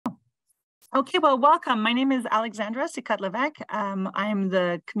Okay, well, welcome. My name is Alexandra Sikat-Levesque. I'm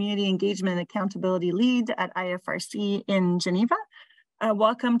the Community Engagement and Accountability Lead at IFRC in Geneva.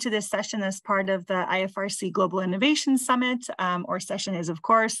 Welcome to this session as part of the IFRC Global Innovation Summit. Our session is, of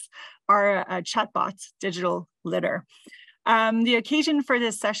course, our Chatbots digital litter. The occasion for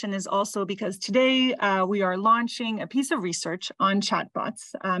this session is also because today we are launching a piece of research on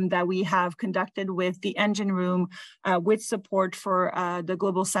chatbots that we have conducted with the Engine Room with support for the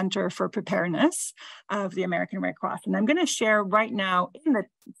Global Center for Preparedness of the American Red Cross. And I'm going to share right now in the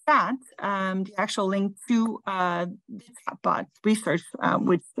chat the actual link to the chatbot research,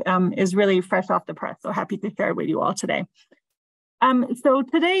 which is really fresh off the press. So happy to share it with you all today. So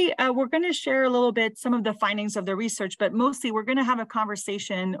today we're going to share a little bit some of the findings of the research, but mostly we're going to have a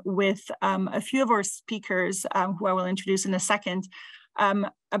conversation with a few of our speakers who I will introduce in a second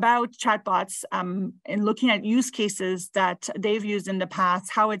about chatbots and looking at use cases that they've used in the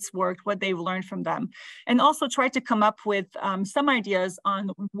past, how it's worked, what they've learned from them, and also try to come up with some ideas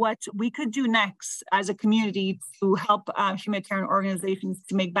on what we could do next as a community to help humanitarian organizations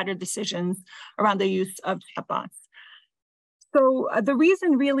to make better decisions around the use of chatbots. So the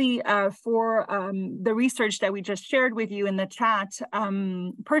reason really for the research that we just shared with you in the chat,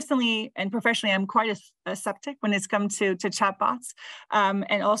 personally and professionally, I'm quite a skeptic when it's come to chatbots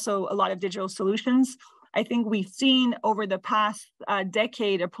and also a lot of digital solutions. I think we've seen over the past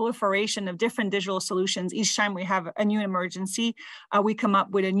decade a proliferation of different digital solutions. Each time we have a new emergency, we come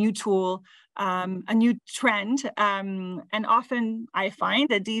up with a new tool, a new trend, and often I find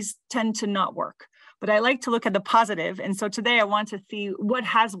that these tend to not work. But I like to look at the positive. And so today I want to see what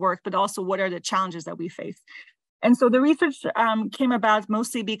has worked, but also what are the challenges that we face. And so the research came about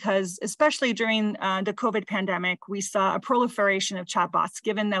mostly because, especially during the COVID pandemic, we saw a proliferation of chatbots,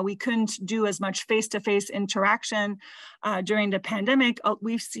 given that we couldn't do as much face-to-face interaction during the pandemic.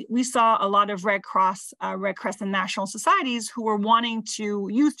 We saw a lot of Red Cross, Red Crescent national societies who were wanting to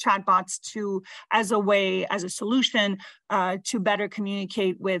use chatbots as a solution to better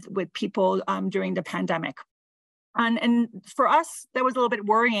communicate with people during the pandemic. And for us, that was a little bit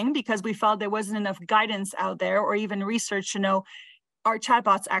worrying because we felt there wasn't enough guidance out there or even research to know, are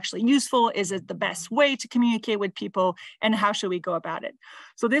chatbots actually useful? Is it the best way to communicate with people? And how should we go about it?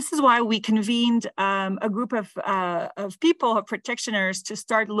 So this is why we convened a group of people, of practitioners, to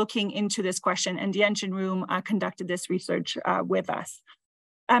start looking into this question. And the Engine Room conducted this research with us.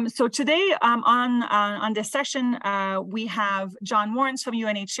 So today on this session, we have John Warrens from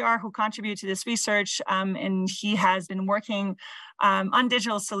UNHCR who contributed to this research, and he has been working on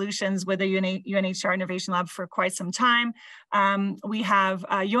digital solutions with the UNHCR Innovation Lab for quite some time. We have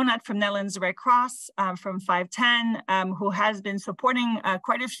Jonat from Netherlands Red Cross from 510, who has been supporting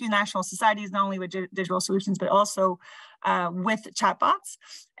quite a few national societies, not only with digital solutions, but also with chatbots.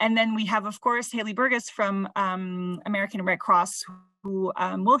 And then we have, of course, Haley Burgess from American Red Cross, who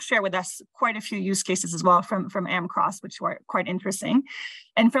will share with us quite a few use cases as well from AmCross, which were quite interesting.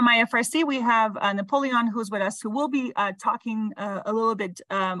 And from IFRC, we have Napoleon, who's with us, who will be talking a little bit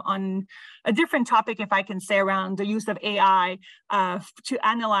on a different topic, if I can say, around the use of AI to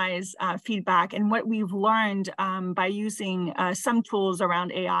analyze feedback and what we've learned by using some tools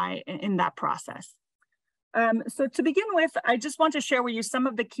around AI in that process. So to begin with, I just want to share with you some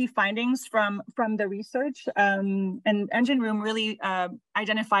of the key findings from the research. And Engine Room really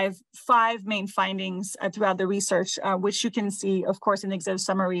identifies 5 main findings throughout the research, which you can see, of course, in the executive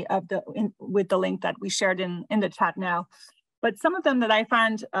summary of with the link that we shared in the chat now. But some of them that I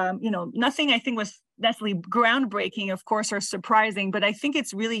found, nothing I think was necessarily groundbreaking, of course, or surprising, but I think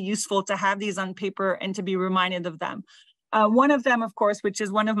it's really useful to have these on paper and to be reminded of them. One of them, of course, which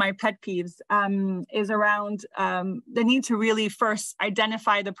is one of my pet peeves, is around the need to really first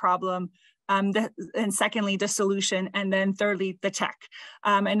identify the problem, and secondly, the solution, and then thirdly, the tech.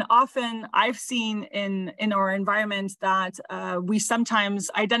 And often I've seen in our environment that we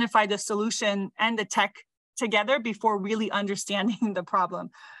sometimes identify the solution and the tech together before really understanding the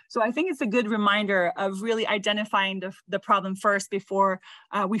problem. So I think it's a good reminder of really identifying the problem first before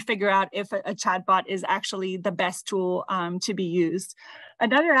we figure out if a chatbot is actually the best tool to be used.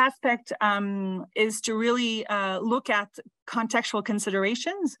 Another aspect is to really look at contextual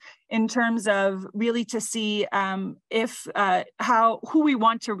considerations in terms of really to see who we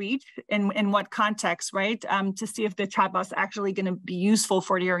want to reach in what context, right? To see if the chatbot's actually going to be useful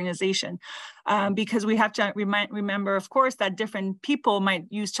for the organization, because we have to remember, of course, that different people might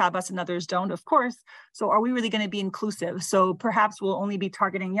use chatbots and others don't, of course. So are we really going to be inclusive? So perhaps we'll only be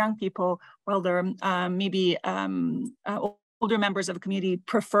targeting young people, while they're maybe older members of the community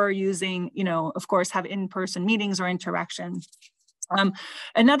prefer using, of course, have in-person meetings or interaction.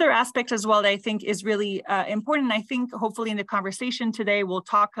 Another aspect as well that I think is really important, I think hopefully in the conversation today, we'll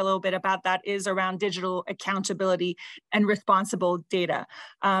talk a little bit about that, is around digital accountability and responsible data.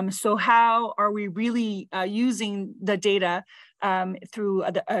 So how are we really using the data through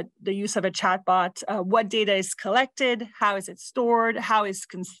the use of a chatbot? What data is collected? How is it stored? How is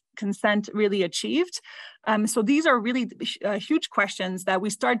consent really achieved? So these are really huge questions that we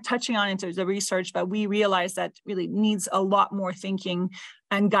start touching on into the research, but we realize that really needs a lot more thinking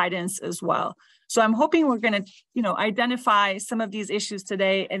and guidance as well. So I'm hoping we're going to, identify some of these issues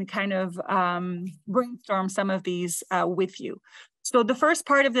today and kind of brainstorm some of these with you. So the first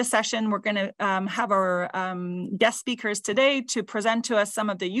part of this session, we're going to have our guest speakers today to present to us some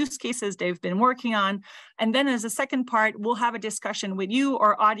of the use cases they've been working on. And then as a second part, we'll have a discussion with you,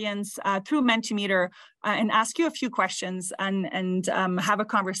 our audience, through Mentimeter and ask you a few questions and have a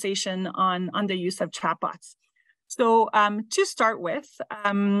conversation on the use of chatbots. So to start with,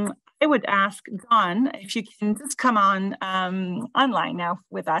 I would ask Don if you can just come on online now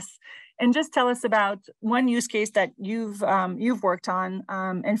with us and just tell us about one use case that you've worked on,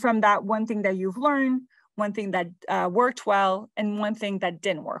 and from that, one thing that you've learned, one thing that worked well, and one thing that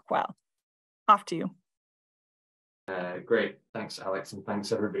didn't work well. Off to you. Great, thanks Alex, and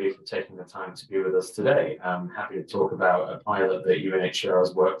thanks everybody for taking the time to be with us today. I'm happy to talk about a pilot that UNHCR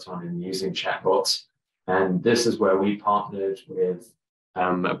has worked on in using chatbots, and this is where we partnered with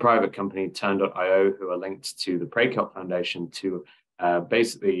a private company, Turn.io, who are linked to the Precup Foundation to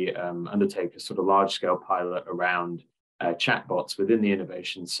basically undertake a sort of large-scale pilot around chatbots within the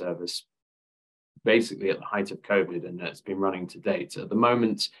innovation service, basically at the height of COVID, and it's been running to date. At the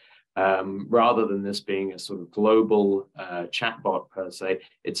moment, rather than this being a sort of global chatbot per se,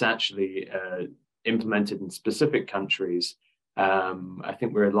 it's actually implemented in specific countries. I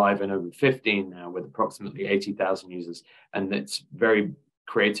think we're live in over 15 now with approximately 80,000 users, and it's very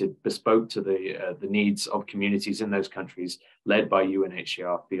created bespoke to the needs of communities in those countries, led by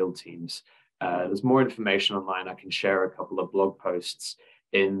UNHCR field teams. There's more information online. I can share a couple of blog posts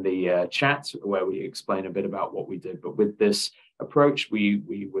in the chat where we explain a bit about what we did. But with this approach,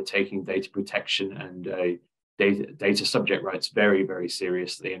 we were taking data protection and data subject rights very, very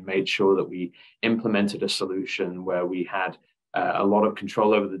seriously, and made sure that we implemented a solution where we had a lot of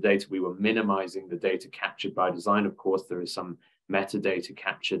control over the data. We were minimizing the data captured by design. Of course, there is some metadata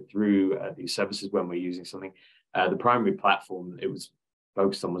captured through these services when we're using something. The primary platform it was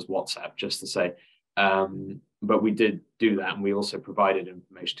focused on was WhatsApp, just to say. But we did do that, and we also provided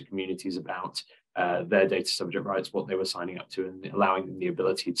information to communities about their data subject rights, what they were signing up to, and allowing them the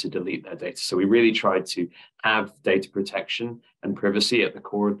ability to delete their data. So we really tried to have data protection and privacy at the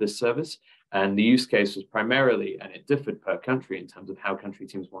core of this service. And the use case was primarily, and it differed per country in terms of how country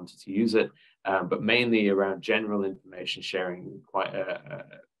teams wanted to use it, but mainly around general information sharing, quite a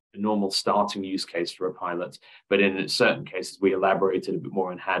normal starting use case for a pilot. But in certain cases, we elaborated a bit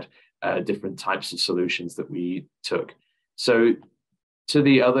more and had different types of solutions that we took. So to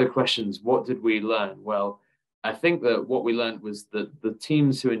the other questions, what did we learn? Well, I think that what we learned was that the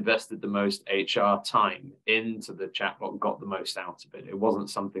teams who invested the most HR time into the chatbot got the most out of it. It wasn't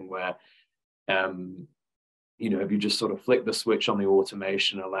something where if you just sort of flick the switch on the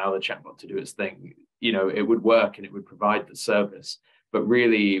automation, allow the chatbot to do its thing, it would work and it would provide the service. But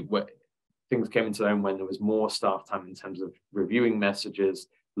really, things came into their own when there was more staff time in terms of reviewing messages,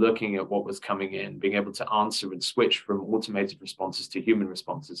 looking at what was coming in, being able to answer and switch from automated responses to human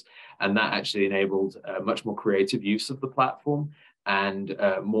responses. And that actually enabled much more creative use of the platform and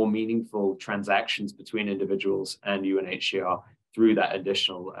more meaningful transactions between individuals and UNHCR through that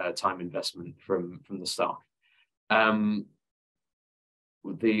additional time investment from the staff.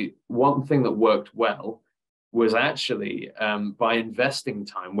 The one thing that worked well was actually by investing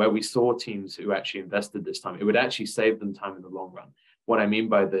time, where we saw teams who actually invested this time, it would actually save them time in the long run. What I mean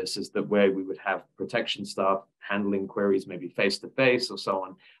by this is that where we would have protection staff handling queries, maybe face-to-face or so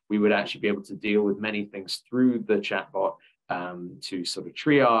on, we would actually be able to deal with many things through the chatbot to sort of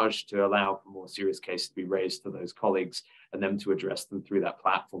triage, to allow for more serious cases to be raised to those colleagues and them to address them through that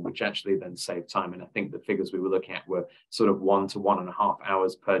platform, which actually then saved time. And I think the figures we were looking at were sort of 1 to 1.5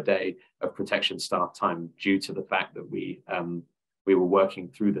 hours per day of protection staff time due to the fact that we were working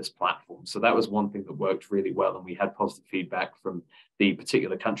through this platform. So that was one thing that worked really well. And we had positive feedback from the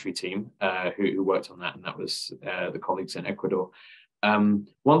particular country team who worked on that. And that was the colleagues in Ecuador. One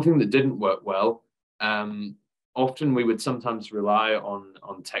thing that didn't work well, often we would sometimes rely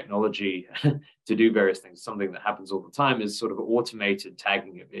on technology to do various things. Something that happens all the time is sort of automated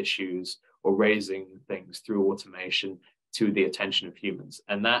tagging of issues or raising things through automation to the attention of humans.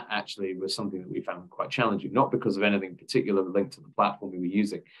 And that actually was something that we found quite challenging, not because of anything particular linked to the platform we were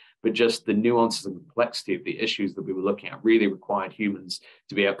using, but just the nuances and complexity of the issues that we were looking at really required humans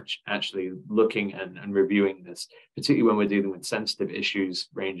to be actually looking and reviewing this, particularly when we're dealing with sensitive issues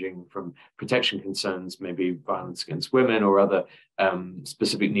ranging from protection concerns, maybe violence against women or other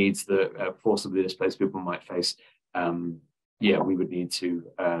specific needs that forcibly displaced people might face. Yeah, we would need to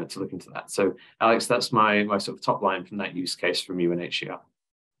look into that. So, Alex, that's my sort of top line from that use case from UNHCR.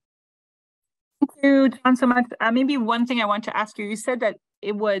 Thank you, John, so much. Maybe one thing I want to ask you, you said that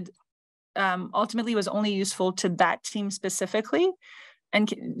it would ultimately was only useful to that team specifically.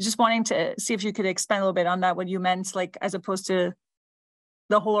 And just wanting to see if you could expand a little bit on that, what you meant, like as opposed to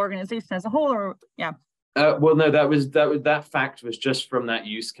the whole organization as a whole, or yeah. Well, no, that fact was just from that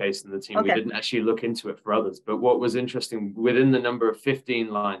use case in the team. Okay. We didn't actually look into it for others. But what was interesting, within the number of 15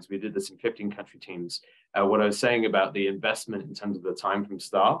 lines, we did this in 15 country teams. What I was saying about the investment in terms of the time from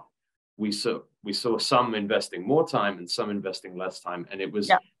staff, we saw some investing more time and some investing less time. And it was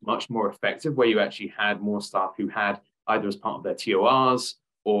much more effective where you actually had more staff who had either as part of their TORs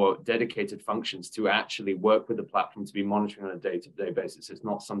or dedicated functions to actually work with the platform to be monitoring on a day-to-day basis. It's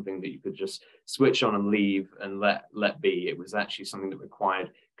not something that you could just switch on and leave and let be. It was actually something that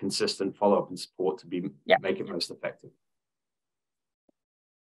required consistent follow-up and support to be make it most effective.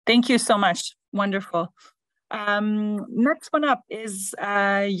 Thank you so much. Wonderful. Next one up is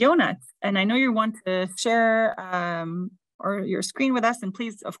Jonas, and I know you want to share or your screen with us, and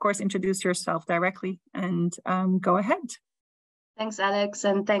please, of course, introduce yourself directly and go ahead. Thanks, Alex,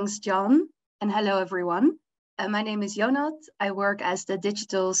 and thanks, John. And hello, everyone. My name is Jonas. I work as the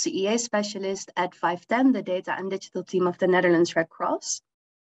Digital CEA Specialist at 510, the Data and Digital Team of the Netherlands Red Cross.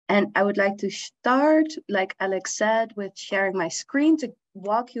 And I would like to start, like Alex said, with sharing my screen to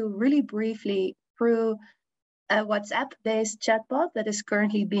walk you really briefly through a WhatsApp-based chatbot that is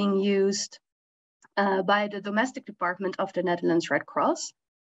currently being used by the domestic department of the Netherlands Red Cross.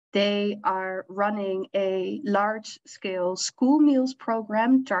 They are running a large-scale school meals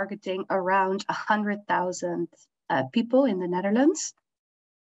program targeting around 100,000 people in the Netherlands.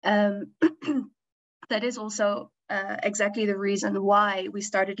 That is also exactly the reason why we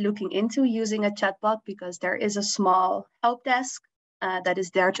started looking into using a chatbot, because there is a small help desk that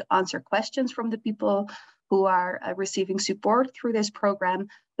is there to answer questions from the people who are receiving support through this program.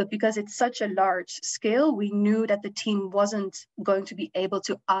 But because it's such a large scale, we knew that the team wasn't going to be able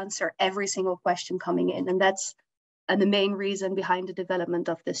to answer every single question coming in. And that's the main reason behind the development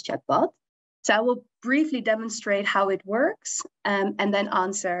of this chatbot. So I will briefly demonstrate how it works and then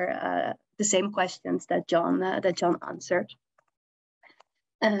answer the same questions that John answered.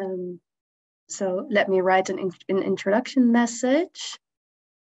 So let me write an introduction message.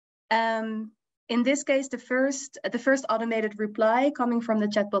 In this case, the first automated reply coming from the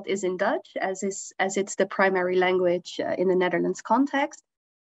chatbot is in Dutch, as it's the primary language in the Netherlands context.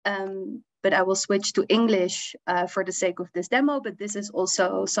 But I will switch to English for the sake of this demo. But this is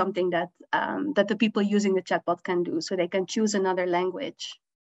also something that the people using the chatbot can do, so they can choose another language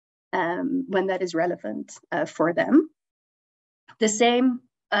when that is relevant for them. The same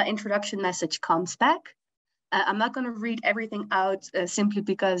introduction message comes back. I'm not going to read everything out simply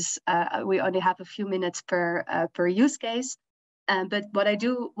because we only have a few minutes per use case. But what I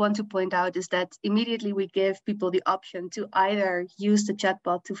do want to point out is that immediately we give people the option to either use the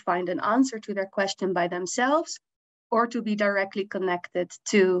chatbot to find an answer to their question by themselves, or to be directly connected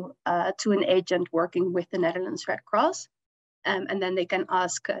to an agent working with the Netherlands Red Cross. And then they can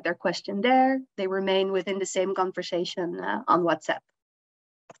ask their question there. They remain within the same conversation on WhatsApp.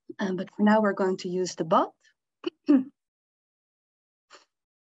 But for now, we're going to use the bot.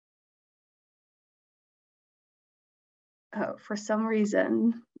 Oh, for some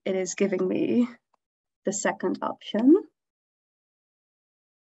reason, it is giving me the second option.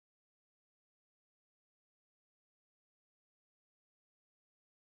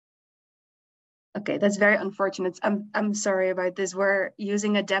 Okay, that's very unfortunate. I'm sorry about this. We're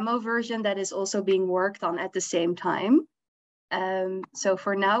using a demo version that is also being worked on at the same time. So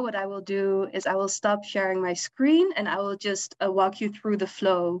for now, what I will do is I will stop sharing my screen and I will just walk you through the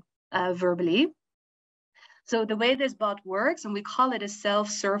flow verbally. So the way this bot works, and we call it a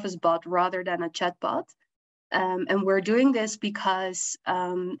self-service bot rather than a chatbot. And we're doing this because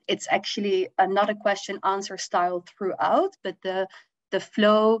it's actually not a question answer style throughout, but the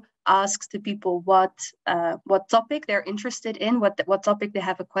flow asks the people what topic they're interested in, what topic they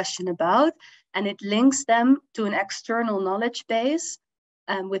have a question about, and it links them to an external knowledge base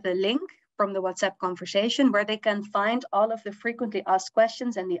with a link from the WhatsApp conversation where they can find all of the frequently asked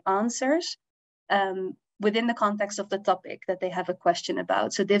questions and the answers within the context of the topic that they have a question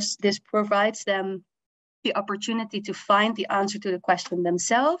about. So this provides them the opportunity to find the answer to the question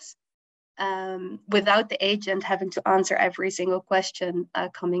themselves, without the agent having to answer every single question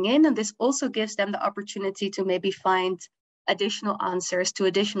coming in. And this also gives them the opportunity to maybe find additional answers to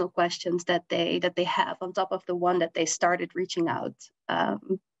additional questions that they have on top of the one that they started reaching out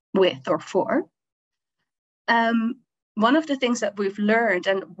with or for. One of the things that we've learned,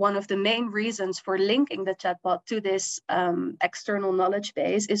 and one of the main reasons for linking the chatbot to this external knowledge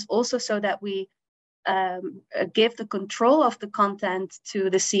base, is also so that we give the control of the content to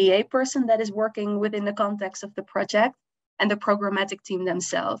the CEA person that is working within the context of the project and the programmatic team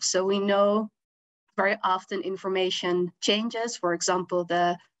themselves. So we know very often information changes. For example,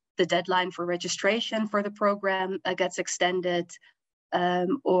 the deadline for registration for the program gets extended,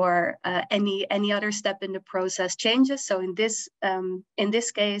 or any other step in the process changes. So in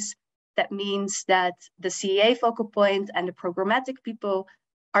this case, that means that the CEA focal point and the programmatic people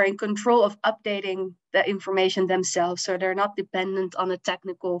are in control of updating the information themselves. So they're not dependent on a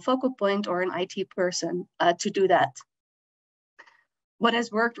technical focal point or an IT person to do that. What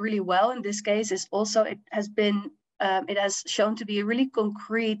has worked really well in this case is also it has shown to be a really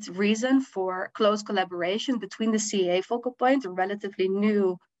concrete reason for close collaboration between the CEA focal point, a relatively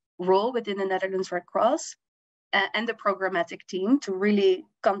new role within the Netherlands Red Cross, and the programmatic team to really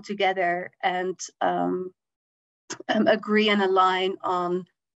come together and agree and align on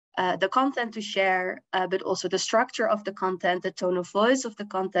the content to share, but also the structure of the content, the tone of voice of the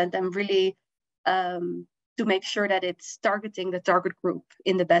content, and really to make sure that it's targeting the target group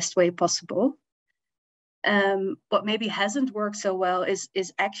in the best way possible. What maybe hasn't worked so well is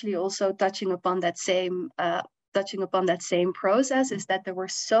actually also touching upon that same process, is that there were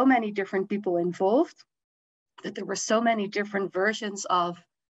so many different people involved, that there were so many different versions of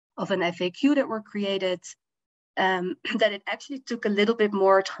an FAQ that were created, that it actually took a little bit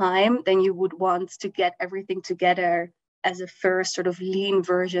more time than you would want to get everything together as a first sort of lean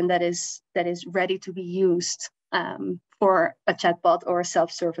version that is ready to be used for a chatbot or a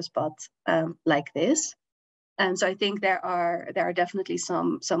self-service bot like this. And so I think there are definitely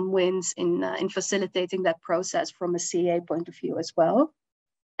some wins in facilitating that process from a CEA point of view as well.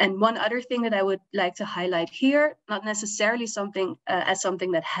 And one other thing that I would like to highlight here, not necessarily something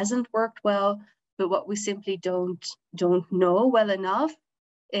that hasn't worked well, but what we simply don't know well enough,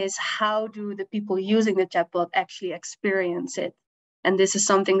 is how do the people using the chatbot actually experience it? And this is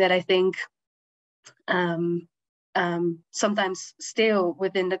something that I think sometimes still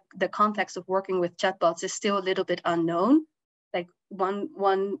within the context of working with chatbots is still a little bit unknown. Like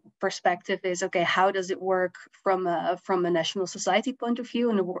one perspective is, okay, how does it work from a national society point of view,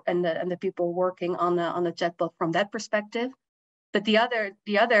 and the people working on the chatbot from that perspective. But the other,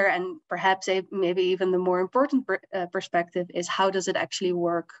 and perhaps maybe even the more important perspective is, how does it actually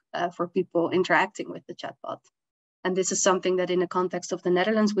work for people interacting with the chatbot? And this is something that, in the context of the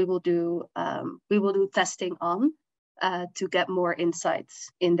Netherlands, we will do testing on to get more insights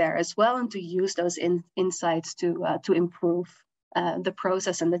in there as well, and to use those insights to improve the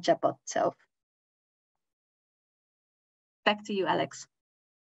process and the chatbot itself. Back to you, Alex.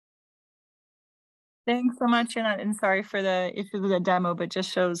 Thanks so much, Anna, and sorry for the issue with the demo, but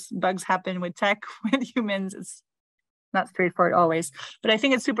just shows bugs happen with tech, with humans. It's not straightforward always. But I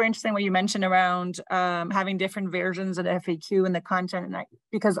think it's super interesting what you mentioned around having different versions of the FAQ and the content,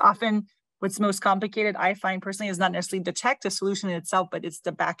 because often what's most complicated, I find personally, is not necessarily the tech, the solution itself, but it's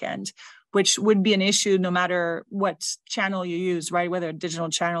the back end, which would be an issue no matter what channel you use, right? Whether a digital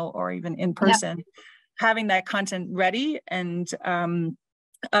channel or even in person. Yeah. Having that content ready and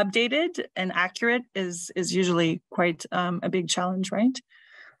updated and accurate is usually quite a big challenge, right?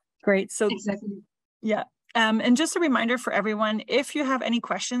 Great. So exactly. Yeah. And just a reminder for everyone, if you have any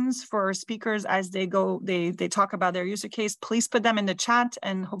questions for speakers as they talk about their user case, please put them in the chat,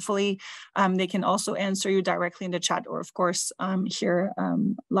 and hopefully they can also answer you directly in the chat, or of course here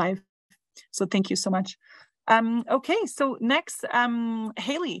live. So thank you so much. Okay, so next,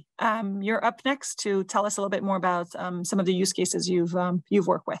 Haley, you're up next to tell us a little bit more about some of the use cases you've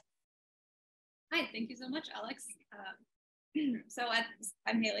worked with. Hi, thank you so much, Alex. So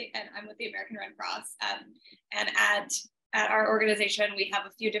I'm Haley, and I'm with the American Red Cross. And at our organization, we have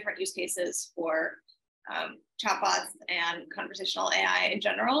a few different use cases for chatbots and conversational AI in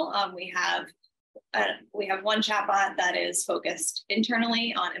general. We have one chatbot that is focused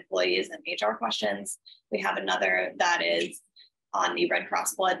internally on employees and HR questions. We have another that is on the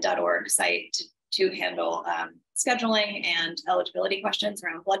redcrossblood.org site to handle scheduling and eligibility questions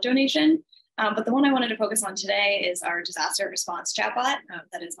around blood donation. But the one I wanted to focus on today is our disaster response chatbot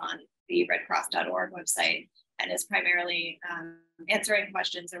that is on the redcross.org website and is primarily answering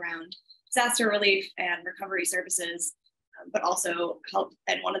questions around disaster relief and recovery services, but also help.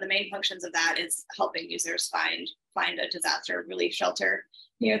 And one of the main functions of that is helping users find a disaster relief shelter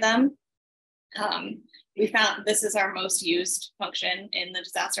near them. We found this is our most used function in the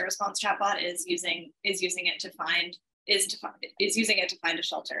disaster response chatbot is using it to find a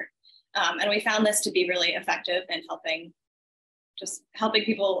shelter. And we found this to be really effective in helping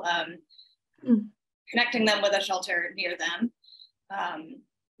people, connecting them with a shelter near them.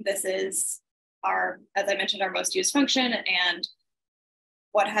 This is as I mentioned, our most used function. And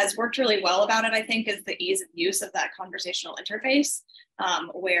what has worked really well about it, I think, is the ease of use of that conversational interface,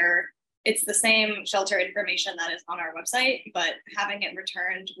 where it's the same shelter information that is on our website, but having it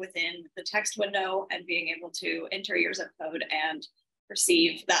returned within the text window and being able to enter your zip code and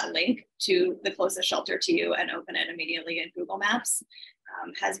receive that link to the closest shelter to you and open it immediately in Google Maps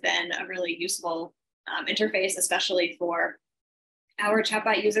has been a really useful interface, especially for our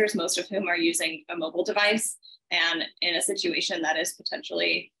chatbot users, most of whom are using a mobile device and in a situation that is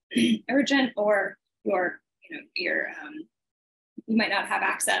potentially urgent, or you might not have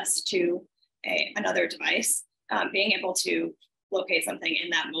access to another device. Being able to locate something in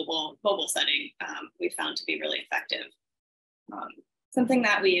that mobile setting, we found to be really effective. Something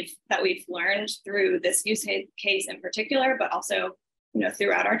that we've learned through this use case in particular, but also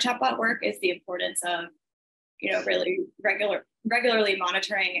throughout our chatbot work, is the importance of really regularly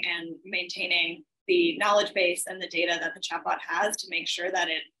monitoring and maintaining the knowledge base and the data that the chatbot has to make sure that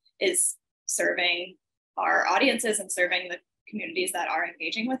it is serving our audiences and serving the communities that are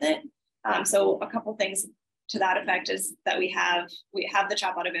engaging with it. So a couple things to that effect is that we have the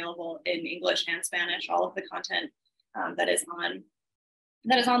chatbot available in English and Spanish. All of the content that is on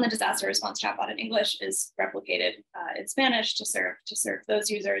the disaster response chatbot in English is replicated in Spanish to serve those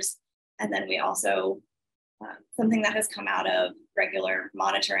users. And then we also, something that has come out of regular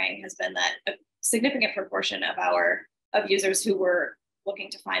monitoring has been that a significant proportion of users who were looking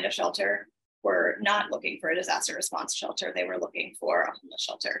to find a shelter were not looking for a disaster response shelter. They were looking for a homeless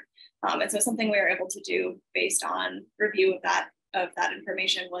shelter. And so something we were able to do based on review of that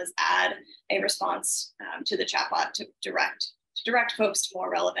information was add a response to the chatbot to direct folks to more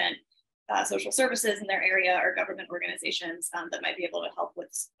relevant social services in their area or government organizations that might be able to help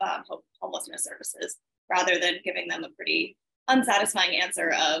with homelessness services, rather than giving them a pretty unsatisfying answer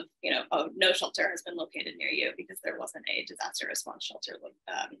of, oh, no shelter has been located near you because there wasn't a disaster response shelter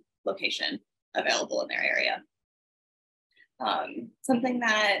location available in their area. Something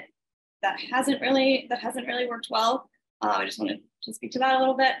that hasn't really worked well. I just wanted to speak to that a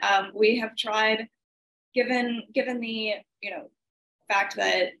little bit. We have tried, given the fact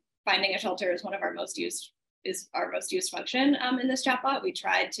that finding a shelter is one of our most used function in this chatbot. We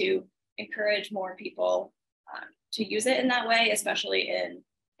tried to encourage more people to use it in that way, especially in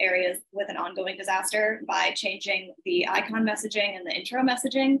areas with an ongoing disaster, by changing the icon messaging and the intro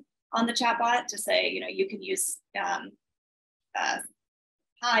messaging on the chatbot to say, you can use hi,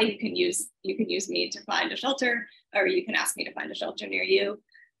 you can use me to find a shelter, or you can ask me to find a shelter near you.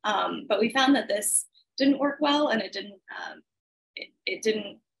 But we found that this didn't work well, and it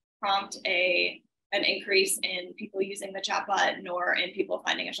didn't prompt an increase in people using the chatbot, nor in people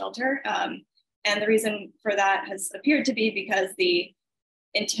finding a shelter. And the reason for that has appeared to be because the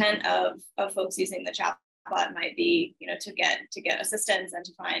intent of folks using the chatbot might be, to get assistance and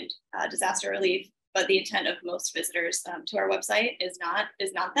to find disaster relief, but the intent of most visitors to our website is not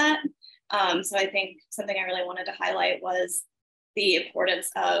that. So I think something I really wanted to highlight was the importance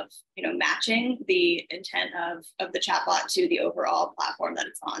of matching the intent of the chatbot to the overall platform that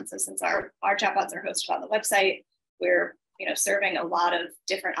it's on. So since our chatbots are hosted on the website, we're serving a lot of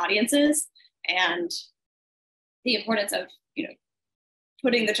different audiences, and the importance of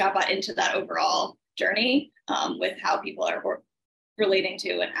putting the chatbot into that overall journey with how people are relating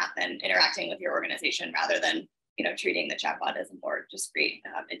to and interacting with your organization, rather than treating the chatbot as a more discrete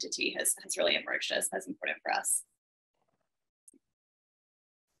entity has really emerged as important for us.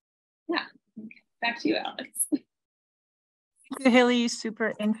 Yeah, back to you, Alex. Thank you, Haley.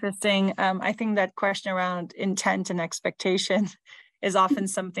 Super interesting. I think that question around intent and expectation is often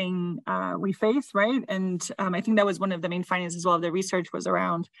something we face, right? And I think that was one of the main findings as well. The research was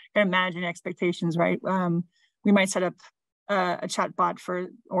around managing expectations, right? We might set up a chatbot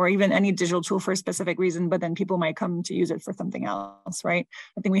or even any digital tool for a specific reason, but then people might come to use it for something else, right?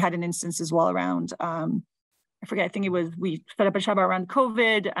 I think we had an instance as well around, I forget, I think it was, we set up a chatbot around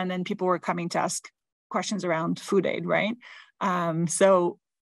COVID, and then people were coming to ask questions around food aid, right? So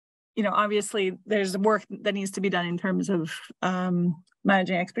obviously there's work that needs to be done in terms of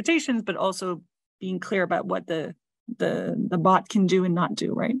managing expectations, but also being clear about what the bot can do and not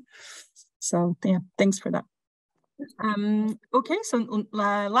do, right? So yeah, thanks for that. Okay, so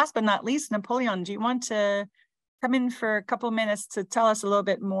last but not least, Napoleon, do you want to come in for a couple of minutes to tell us a little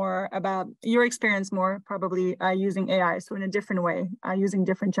bit more about your experience, more probably using AI, so in a different way, using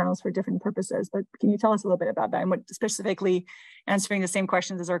different channels for different purposes. But can you tell us a little bit about that, and what specifically answering the same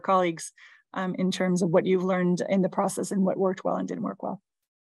questions as our colleagues in terms of what you've learned in the process and what worked well and didn't work well?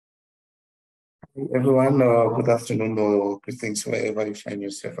 Everyone, good afternoon or greetings wherever you find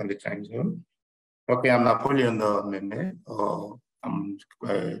yourself on the time zone. Okay, I'm Napoleon Meme. I'm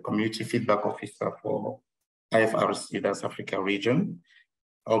a community feedback officer for IFRC, that's Africa region.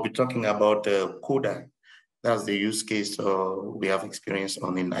 I'll be talking about CODA. That's the use case we have experience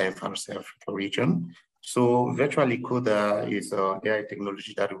on in IFRC Africa region. So virtually CODA is AI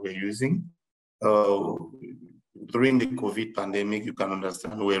technology that we're using. During the COVID pandemic, you can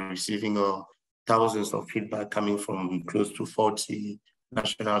understand we're receiving thousands of feedback coming from close to 40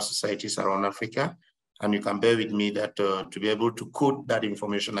 national societies around Africa. And you can bear with me that to be able to code that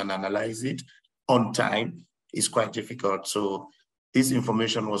information and analyze it on time is quite difficult. So this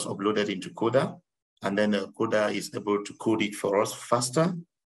information was uploaded into CODA, and then CODA is able to code it for us faster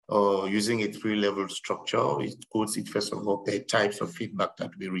using a 3-level structure. It codes it first of all per types of feedback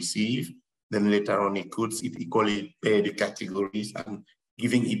that we receive. Then later on it codes it equally per the categories and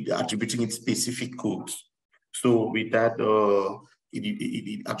attributing it specific codes. So with that,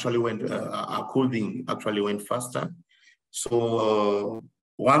 it actually went, our coding actually went faster. So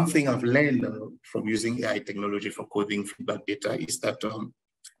one thing I've learned from using AI technology for coding feedback data is that,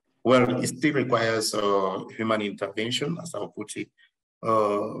 well, it still requires human intervention, as I'll put it.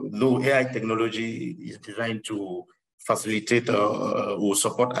 Though AI technology is designed to facilitate or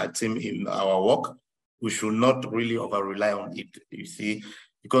support our team in our work, we should not really over-rely on it, you see,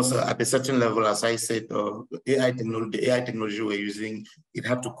 because at a certain level, as I said, the AI technology we're using, it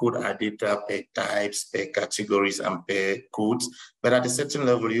had to code our data per types, per categories, and per codes. But at a certain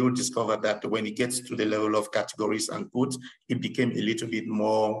level, you will discover that when it gets to the level of categories and codes, it became a little bit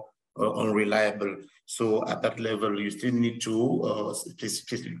more unreliable. So at that level, you still need to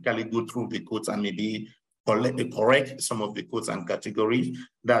specifically go through the codes and maybe correct some of the codes and categories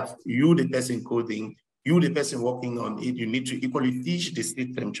that you, the person coding, you, the person working on it, you need to equally teach the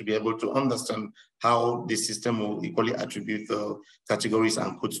system to be able to understand how the system will equally attribute the categories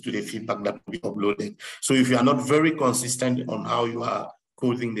and codes to the feedback that will be uploaded. So if you are not very consistent on how you are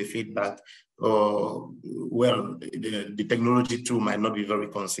coding the feedback, well, the technology too might not be very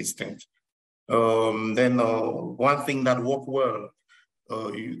consistent. Then one thing that worked well,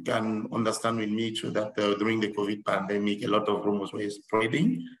 you can understand with me too that during the COVID pandemic, a lot of rumors were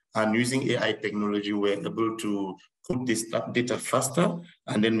spreading, and using AI technology, we're able to put this data faster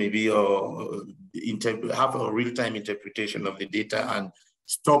and then maybe have a real-time interpretation of the data and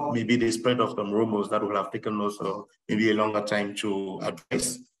stop maybe the spread of some rumors that would have taken us maybe a longer time to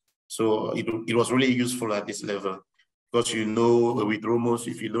address. So it was really useful at this level because, you know, with rumors,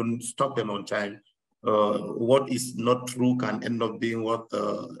 if you don't stop them on time, what is not true can end up being what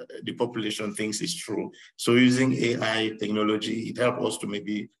the population thinks is true. So using AI technology, it helped us to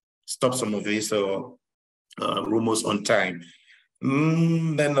maybe stop some of these rumors on time.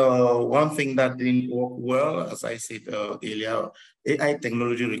 Then one thing that didn't work well, as I said earlier, AI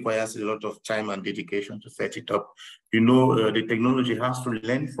technology requires a lot of time and dedication to set it up. You know, the technology has to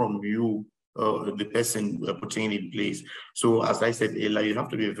learn from you, the person putting it in place. So as I said earlier, you have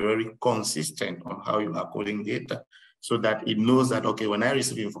to be very consistent on how you are coding data so that it knows that, okay, when I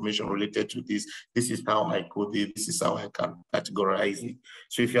receive information related to this, this is how I code it, this is how I can categorize it.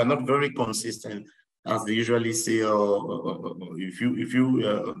 So if you are not very consistent, as they usually say, if you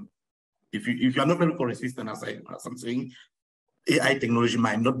are not very consistent, as I'm saying, AI technology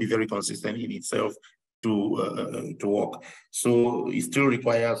might not be very consistent in itself to work. So it still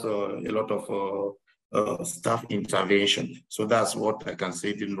requires a lot of staff intervention. So that's what I can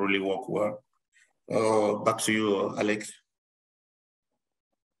say didn't really work well. Back to you, Alex.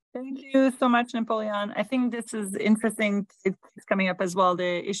 Thank you so much, Napoleon. I think this is interesting. It's coming up as well,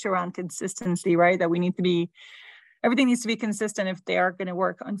 the issue around consistency, right? That we need to be, everything needs to be consistent if they are going to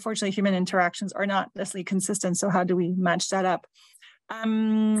work. Unfortunately, human interactions are not necessarily consistent. So how do we match that up?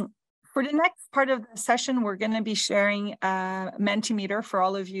 For the next part of the session, we're going to be sharing a Mentimeter for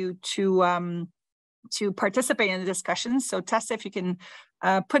all of you to participate in the discussion. So Tessa, if you can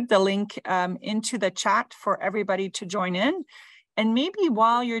put the link into the chat for everybody to join in. And maybe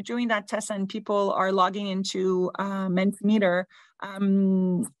while you're doing that, Tessa, and people are logging into Mentimeter,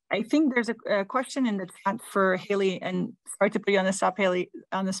 I think there's a question in the chat for Haley, and sorry to put you on the spot, Haley,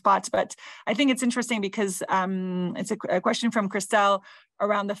 but I think it's interesting because it's a question from Christelle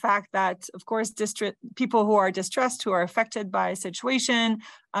around the fact that, of course, people who are distressed, who are affected by a situation,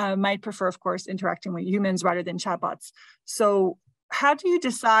 might prefer, of course, interacting with humans rather than chatbots. So how do you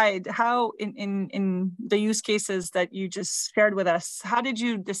decide, how in the use cases that you just shared with us, how did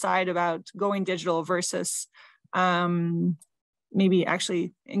you decide about going digital versus maybe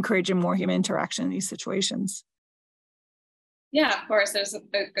actually encouraging more human interaction in these situations? Yeah, of course. There's a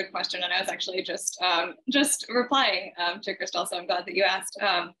good question, and I was actually just replying to Christelle, so I'm glad that you asked.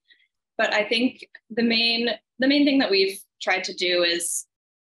 But I think the main thing that we've tried to do is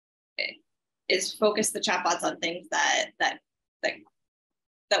focus the chatbots on things that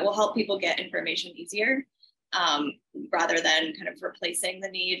will help people get information easier, rather than kind of replacing the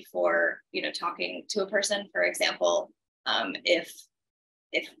need for talking to a person. For example, if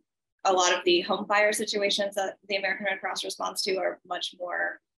a lot of the home fire situations that the American Red Cross responds to are much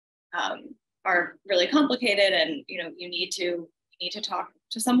more are really complicated, and you need to talk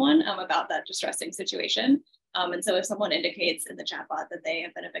to someone about that distressing situation. And so if someone indicates in the chatbot that they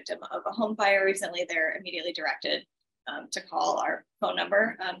have been a victim of a home fire recently, they're immediately directed to call our phone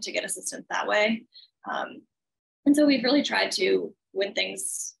number to get assistance that way. And so we've really tried to, when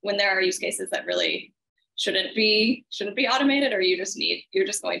there are use cases that really shouldn't be automated, or you're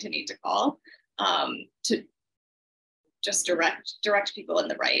just going to need to call, to just direct people to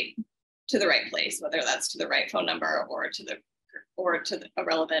the right place, whether that's to the right phone number or to a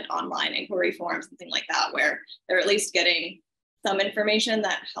relevant online inquiry form, something like that, where they're at least getting some information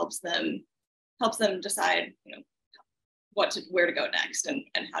that helps them decide where to go next and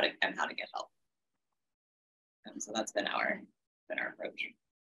how to get help. So that's been our approach.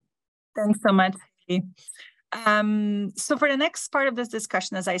 Thanks so much. So for the next part of this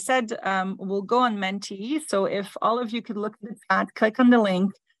discussion, as I said, we'll go on Menti. So if all of you could look at the chat, click on the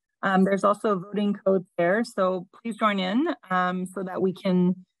link. There's also a voting code there. So please join in so that we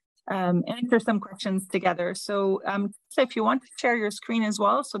can answer some questions together. So if you want to share your screen as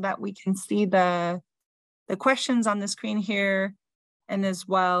well so that we can see the questions on the screen here, and as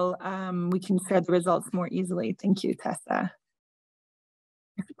well, we can share the results more easily. Thank you, Tessa.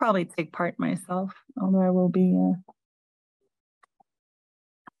 I could probably take part myself, although I will be.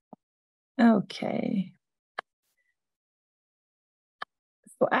 Okay.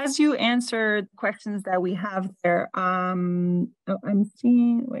 So as you answer questions that we have there, I'm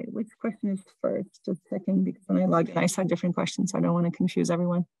seeing, wait, which question is first? Just a second, because when I logged in, I saw different questions, so I don't want to confuse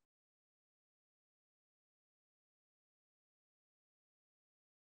everyone.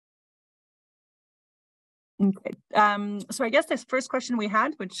 Okay, so I guess this first question we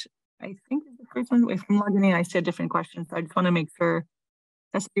had, which I think is the first one, if I'm logging in, I see a different question, so I just want to make sure.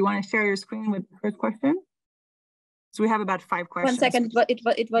 Tessa, do you want to share your screen with the first question? So we have about 5 questions. 1 second, but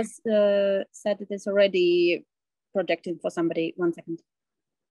it was said it is already projected for somebody. 1 second.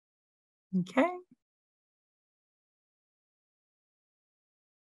 Okay.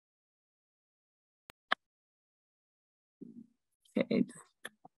 Okay.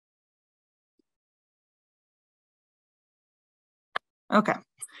 Okay.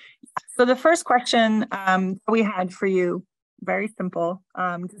 So the first question we had for you, very simple,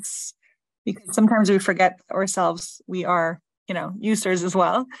 just because sometimes we forget ourselves, we are, users as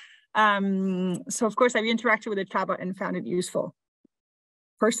well. So of course, I've interacted with a chatbot and found it useful.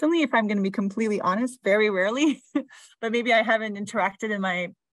 Personally, if I'm going to be completely honest, very rarely, but maybe I haven't interacted in my,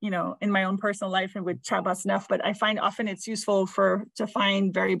 in my own personal life and with chatbots enough, but I find often it's useful to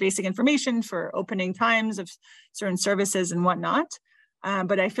find very basic information for opening times of certain services and whatnot.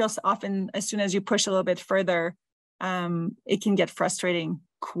 But I feel often as soon as you push a little bit further, it can get frustrating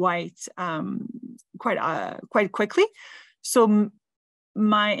quite quickly. So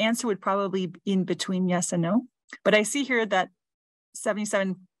my answer would probably be in between yes and no. But I see here that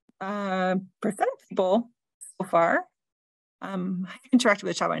 77% of people so far have interacted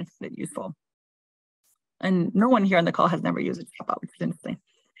with a chatbot and found it useful. And no one here on the call has never used a chatbot, which is interesting.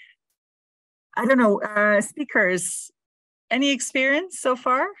 I don't know, speakers, any experience so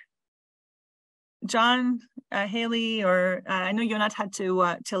far? John, Haley, or I know Jonat had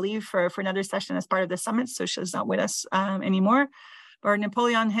to leave for another session as part of the summit, so she's not with us anymore. Or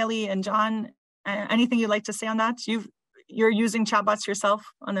Napoleon, Haley, and John, anything you'd like to say on that? You're using chatbots yourself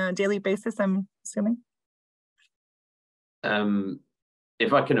on a daily basis, I'm assuming?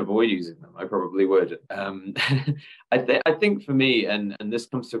 If I can avoid using them, I probably would. I think for me, and this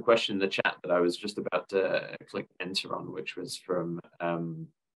comes to a question in the chat that I was just about to click enter on, which was from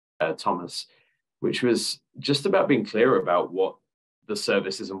Thomas, which was just about being clear about what the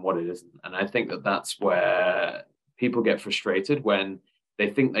service isn't what it isn't. And I think that that's where people get frustrated when they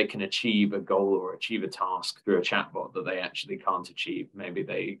think they can achieve a goal or achieve a task through a chatbot that they actually can't achieve. Maybe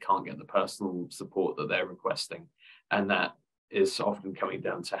they can't get the personal support that they're requesting. And that is often coming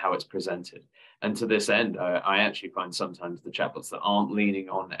down to how it's presented. And to this end, I actually find sometimes the chatbots that aren't leaning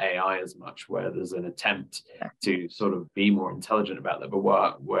on AI as much, where there's an attempt to sort of be more intelligent about that, but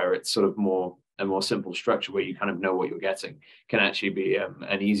where it's sort of a more simple structure where you kind of know what you're getting, can actually be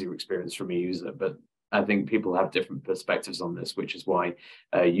an easier experience from a user. But I think people have different perspectives on this, which is why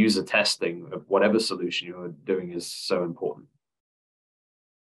user testing of whatever solution you're doing is so important.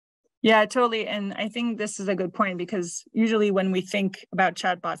 Yeah, totally. And I think this is a good point, because usually when we think about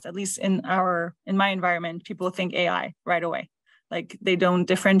chatbots, at least in my environment, people think AI right away. Like they don't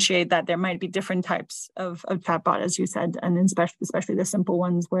differentiate that there might be different types of chatbot, as you said, and especially the simple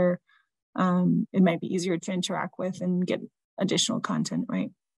ones where it might be easier to interact with and get additional content, right?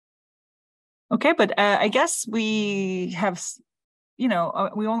 Okay, but I guess we have, we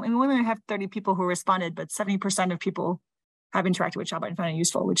only have 30 people who responded, but 70% of people have interacted with chatbot and found it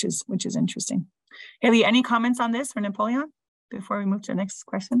useful, which is interesting. Haley, any comments on this for Napoleon before we move to the next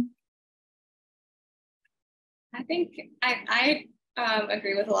question? I think I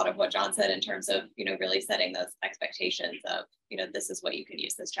agree with a lot of what John said in terms of, really setting those expectations of, this is what you can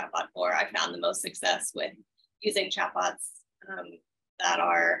use this chatbot for. I found the most success with using chatbots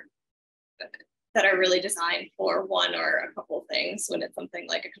that are really designed for one or a couple of things. When it's something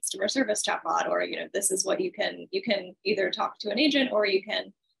like a customer service chatbot, or this is what you can either talk to an agent, or you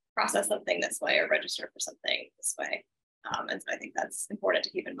can process something this way or register for something this way. And so I think that's important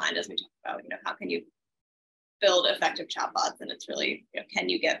to keep in mind as we talk about how can you build effective chatbots. And it's really, can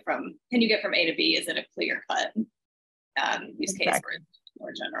you get from A to B? Is it a clear cut use case, or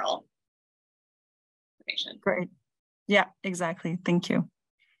more general information? Great. Yeah, exactly. Thank you.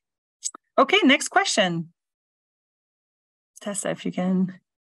 Okay, next question. Tessa, if you can.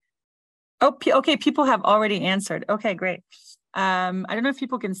 Oh, okay, people have already answered. Okay, great. I don't know if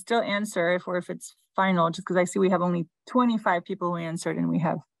people can still answer or if it's final, just because I see we have only 25 people who answered and we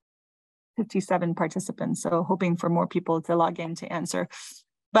have 57 participants. So hoping for more people to log in to answer.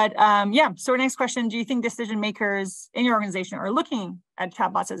 But yeah, so our next question, do you think decision makers in your organization are looking at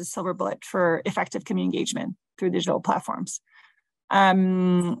chatbots as a silver bullet for effective community engagement through digital platforms?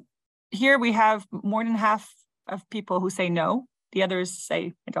 Here we have more than half of people who say no. The others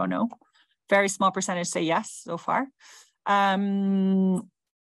say, I don't know. Very small percentage say yes so far. If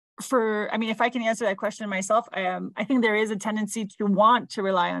I can answer that question myself, I think there is a tendency to want to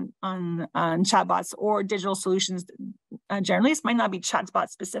rely on chatbots or digital solutions generally. This might not be chatbots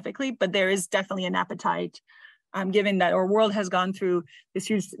specifically, but there is definitely an appetite, given that our world has gone through this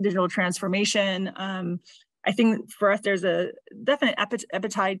huge digital transformation. I think for us, there's a definite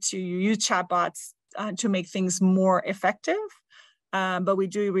appetite to use chatbots to make things more effective. But we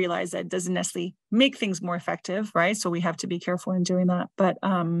do realize that it doesn't necessarily make things more effective, right? So we have to be careful in doing that. But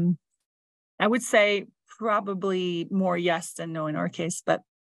I would say probably more yes than no in our case. But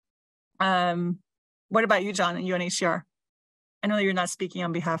what about you, John, at UNHCR? I know you're not speaking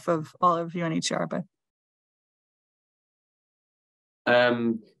on behalf of all of UNHCR, but.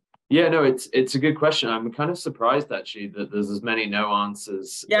 Yeah, no, it's a good question. I'm kind of surprised actually that there's as many no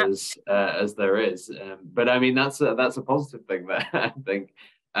answers as there is. But I mean that's a positive thing there. I think.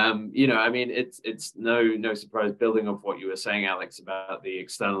 It's no surprise, building off what you were saying, Alex, about the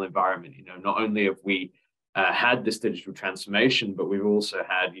external environment. Not only have we had this digital transformation, but we've also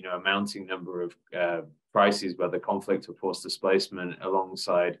had a mounting number of crises, whether conflict or forced displacement,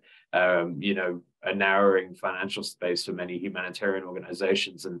 alongside a narrowing financial space for many humanitarian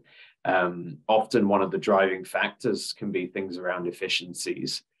organizations. And often one of the driving factors can be things around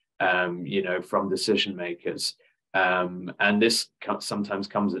efficiencies, from decision makers. And this sometimes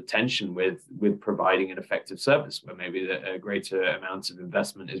comes at tension with providing an effective service, where maybe a greater amount of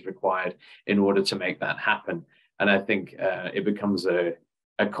investment is required in order to make that happen. And I think it becomes a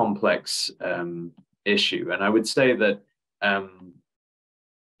complex issue. And I would say that,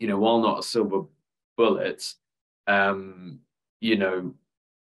 while not a silver bullet,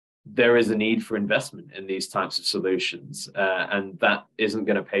 there is a need for investment in these types of solutions, and that isn't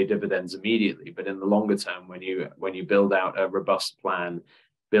going to pay dividends immediately. But in the longer term, when you build out a robust plan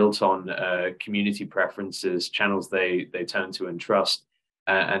built on community preferences, channels they turn to and trust,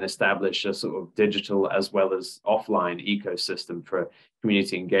 and establish a sort of digital as well as offline ecosystem for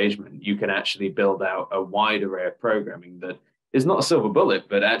community engagement, you can actually build out a wide array of programming that is not a silver bullet,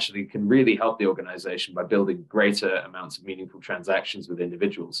 but actually can really help the organization by building greater amounts of meaningful transactions with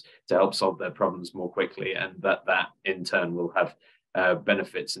individuals to help solve their problems more quickly. And that in turn will have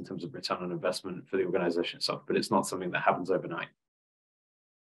benefits in terms of return on investment for the organization itself, but it's not something that happens overnight.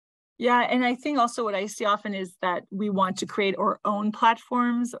 Yeah, and I think also what I see often is that we want to create our own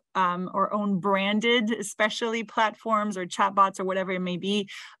platforms, our own branded, especially platforms or chatbots or whatever it may be,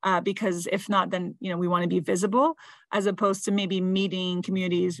 because if not, then we want to be visible, as opposed to maybe meeting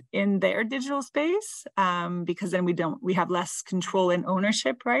communities in their digital space, because then we have less control and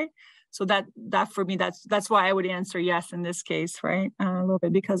ownership, right? So that for me, that's why I would answer yes in this case, right? A little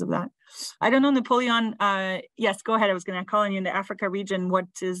bit because of that. I don't know, Napoleon. Yes, go ahead. I was going to call on you in the Africa region. What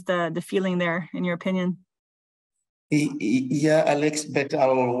is the feeling there, in your opinion? Yeah, Alex, but I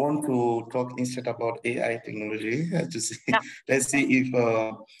want to talk instead about AI technology to see. Yeah. Let's see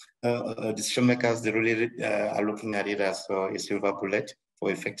if decision makers they really are looking at it as a silver bullet for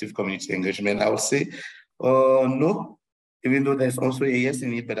effective community engagement. I would say no. Even though there's also a yes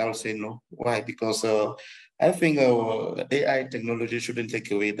in it, but I would say no. Why? Because I think AI technology shouldn't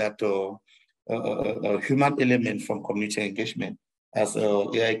take away that human element from community engagement, as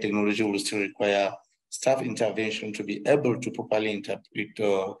AI technology will still require staff intervention to be able to properly interpret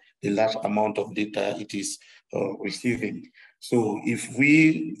the large amount of data it is receiving. So if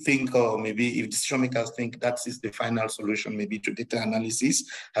we think, maybe if decision makers think that is the final solution, maybe to data analysis,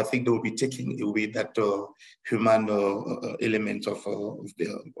 I think they will be taking away that human element of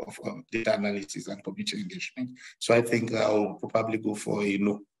data analysis and community engagement. So I think I'll probably go for a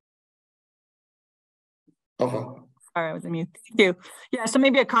no. Over. Sorry, I was on mute. Thank you. Yeah, so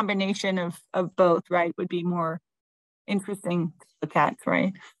maybe a combination of both, right, would be more interesting to look at,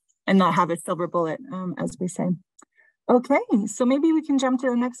 right, and not have a silver bullet, as we say. Okay, so maybe we can jump to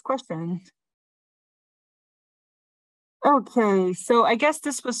the next question. Okay, so I guess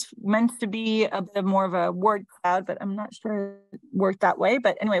this was meant to be a bit more of a word cloud, but I'm not sure it worked that way.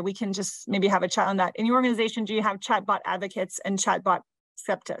 But anyway, we can just maybe have a chat on that. In your organization, do you have chatbot advocates and chatbot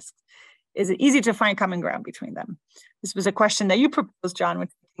skeptics? Is it easy to find common ground between them? This was a question that you proposed, John, which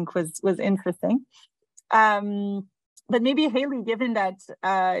I think was interesting. But maybe Haley, given that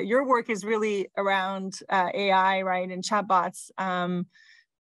your work is really around AI, right, and chatbots,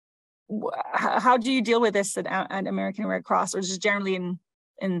 how do you deal with this at American Red Cross, or just generally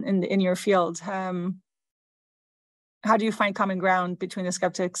in your field? How do you find common ground between the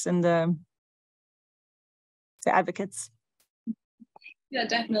skeptics and the advocates? Yeah,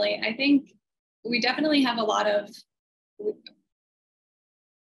 definitely. I think we definitely have a lot of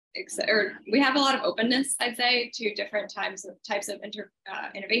openness, I'd say, to different types of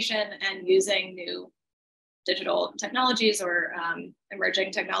innovation and using new digital technologies or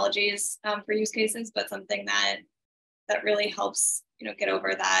emerging technologies for use cases. But something that really helps, get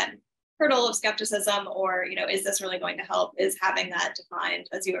over that hurdle of skepticism, or is this really going to help, is having that defined,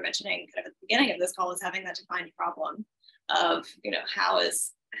 as you were mentioning kind of at the beginning of this call, is having that defined problem of how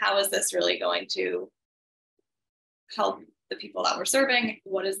is this really going to help the people that we're serving?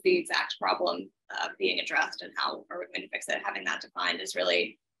 What is the exact problem being addressed, and how are we going to fix it? Having that defined is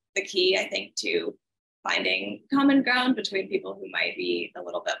really the key, I think, to finding common ground between people who might be a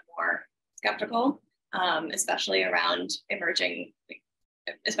little bit more skeptical, especially around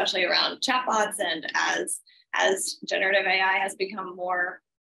chatbots, and as generative AI has become more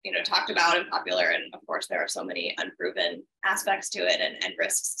talked about and popular. And of course, there are so many unproven aspects to it and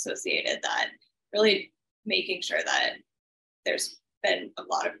risks associated, that really making sure that there's been a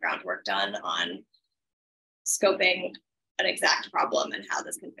lot of groundwork done on scoping an exact problem and how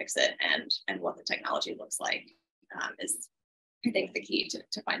this can fix it, and what the technology looks like, is, I think, the key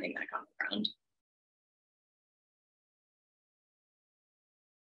to finding that common ground.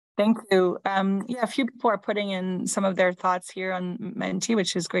 Thank you. Yeah, a few people are putting in some of their thoughts here on Menti,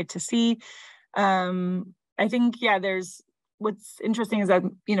 which is great to see. I think, yeah, what's interesting is that,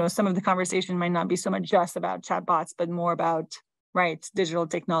 some of the conversation might not be so much just about chatbots, but more about, right, digital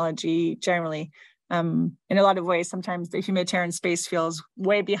technology generally. In a lot of ways, sometimes the humanitarian space feels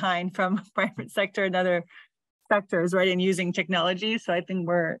way behind from private sector and other sectors, right, in using technology. So I think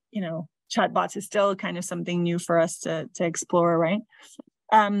chatbots is still kind of something new for us to explore, right?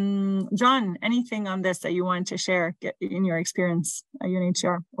 John, anything on this that you wanted to share in your experience at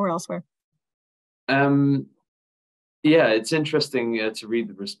UNHCR or elsewhere? Yeah, it's interesting to read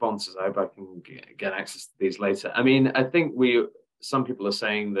the responses. I hope I can get access to these later. I mean, I think some people are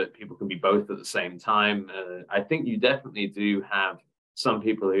saying that people can be both at the same time. I think you definitely do have some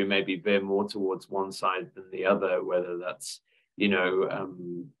people who maybe veer more towards one side than the other, whether that's,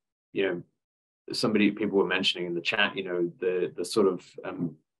 people were mentioning in the chat, the sort of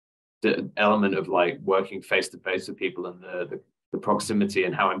the element of like working face to face with people, and the proximity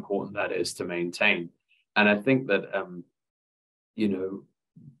and how important that is to maintain. And I think that you know,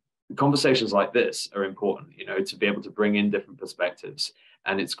 conversations like this are important, you know, to be able to bring in different perspectives.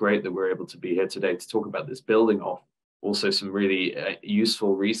 And it's great that we're able to be here today to talk about this, building off also some really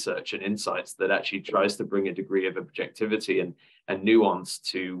useful research and insights that actually tries to bring a degree of objectivity and nuance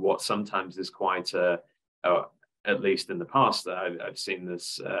to what sometimes is quite at least in the past, I've seen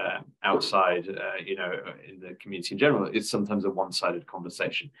this outside, you know, in the community in general, it's sometimes a one-sided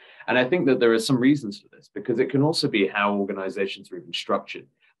conversation. And I think that there are some reasons for this, because it can also be how organizations are even structured,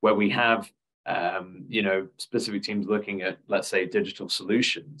 where we have, you know, specific teams looking at, let's say, digital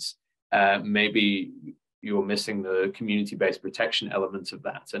solutions. Maybe you're missing the community-based protection element of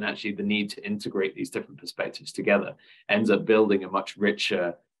that. And actually the need to integrate these different perspectives together ends up building a much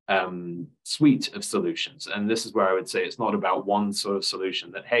richer suite of solutions. And this is where I would say it's not about one sort of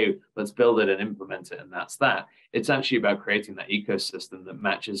solution that, hey, let's build it and implement it and that's that. It's actually about creating that ecosystem that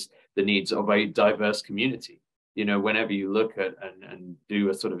matches the needs of a diverse community. You know, whenever you look at and do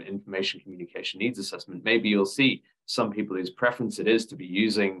a sort of information communication needs assessment, maybe you'll see some people whose preference it is to be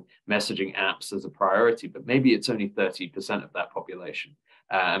using messaging apps as a priority, but maybe it's only 30% of that population.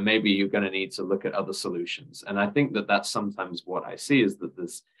 And maybe you're going to need to look at other solutions. And I think that that's sometimes what I see, is that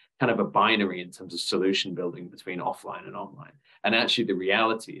there's kind of a binary in terms of solution building between offline and online. And actually the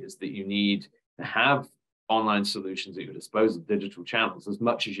reality is that you need to have online solutions at your disposal, digital channels, as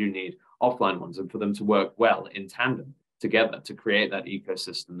much as you need offline ones, and for them to work well in tandem together to create that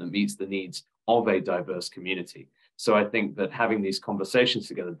ecosystem that meets the needs of a diverse community. So I think that having these conversations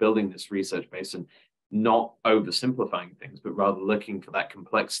together, building this research base and not oversimplifying things, but rather looking for that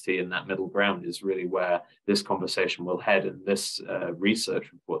complexity and that middle ground is really where this conversation will head. And this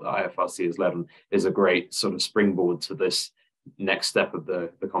research report that IFRC has led on is a great sort of springboard to this next step of the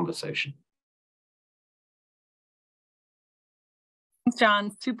conversation. Thanks,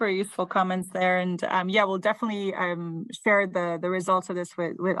 John. Super useful comments there. And yeah, we'll definitely share the results of this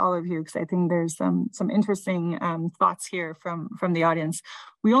with all of you, because I think there's some interesting thoughts here from the audience.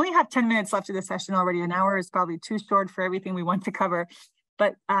 We only have 10 minutes left of the session already. An hour is probably too short for everything we want to cover.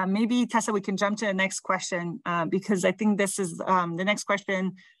 But maybe, Tessa, we can jump to the next question, because I think this is the next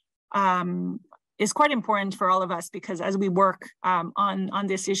question is quite important for all of us, because as we work on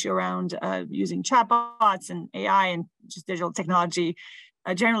this issue around using chatbots and AI and just digital technology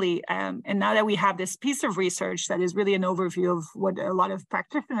generally, and now that we have this piece of research that is really an overview of what a lot of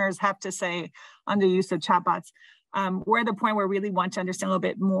practitioners have to say on the use of chatbots, we're at the point where we really want to understand a little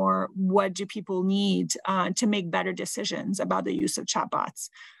bit more, what do people need to make better decisions about the use of chatbots?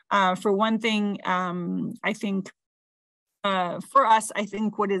 For one thing, I think for us, I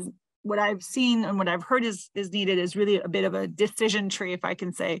think what I've seen and what I've heard is needed is really a bit of a decision tree, if I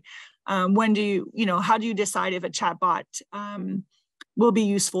can say. When do how do you decide if a chatbot will be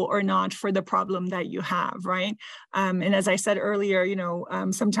useful or not for the problem that you have, right? And as I said earlier,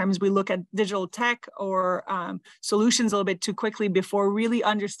 sometimes we look at digital tech or solutions a little bit too quickly before really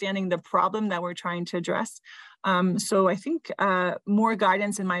understanding the problem that we're trying to address. So I think more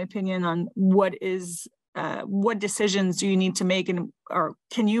guidance, in my opinion, on what decisions do you need to make or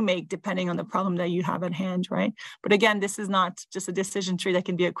can you make depending on the problem that you have at hand, right? But again, this is not just a decision tree that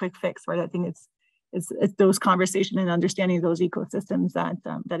can be a quick fix, right? I think it's those conversations and understanding those ecosystems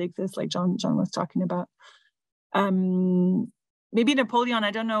that exist, like John was talking about. Maybe Napoleon,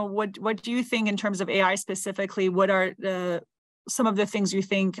 I don't know, what do you think in terms of AI specifically? What are some of the things you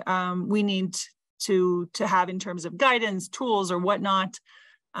think we need to have in terms of guidance, tools, or whatnot,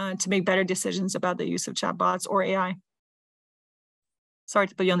 to make better decisions about the use of chatbots or AI? Sorry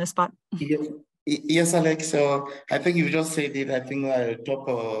to put you on the spot. Yes, Alex. So I think you just said it. I think top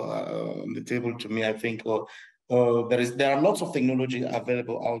on the table to me. I think there are lots of technology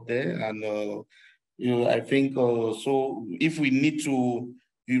available out there, and I think so. If we need to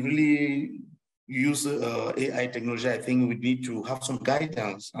really use AI technology, I think we need to have some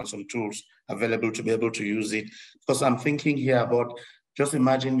guidance and some tools available to be able to use it. Because I'm thinking here about, just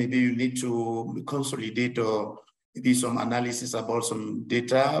imagine maybe you need to consolidate maybe some analysis about some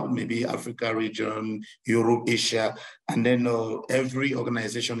data, maybe Africa region, Europe, Asia, and then every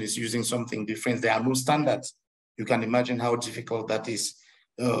organization is using something different. There are no standards. You can imagine how difficult that is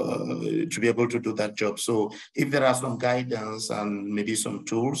to be able to do that job. So if there are some guidance and maybe some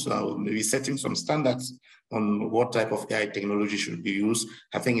tools, maybe setting some standards on what type of AI technology should be used,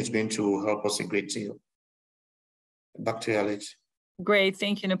 I think it's going to help us a great deal. Back to you, Alex. Great,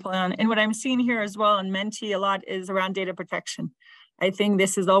 thank you, Napoleon. And what I'm seeing here as well in Menti a lot is around data protection. I think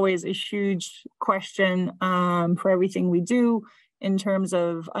this is always a huge question for everything we do in terms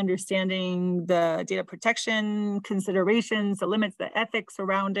of understanding the data protection considerations, the limits, the ethics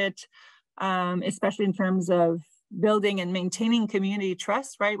around it, especially in terms of building and maintaining community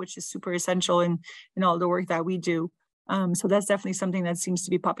trust, right, which is super essential in all the work that we do. So that's definitely something that seems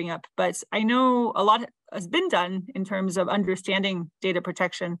to be popping up. But I know a lot has been done in terms of understanding data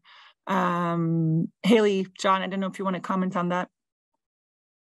protection. Haley, John, I don't know if you want to comment on that.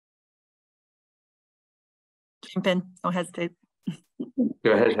 Jump in, don't hesitate.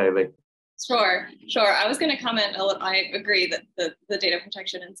 Go ahead, Haley. Sure. I was going to comment. I agree that the data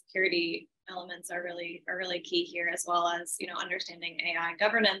protection and security elements are really key here, as well as understanding AI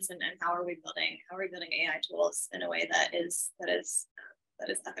governance and how are we building AI tools in a way that is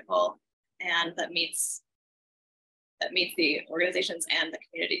ethical and that meets the organizations and the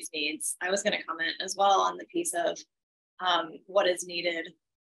community's needs. I was going to comment as well on the piece of what is needed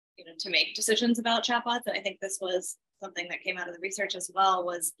to make decisions about chatbots. And I think this was something that came out of the research as well,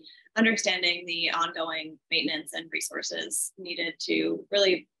 was understanding the ongoing maintenance and resources needed to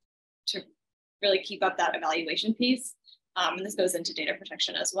really keep up that evaluation piece. And this goes into data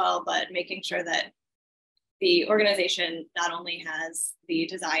protection as well, but making sure that the organization not only has the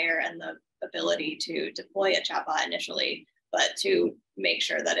desire and the ability to deploy a chatbot initially, but to make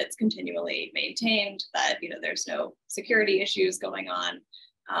sure that it's continually maintained, that there's no security issues going on,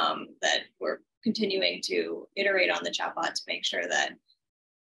 that we're continuing to iterate on the chatbot to make sure that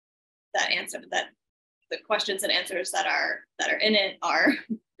the questions and answers that are in it are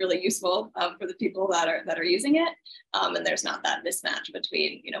really useful for the people that are using it, and there's not that mismatch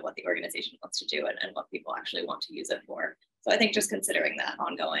between what the organization wants to do and what people actually want to use it for. So I think just considering that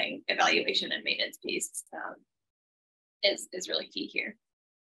ongoing evaluation and maintenance piece is really key here.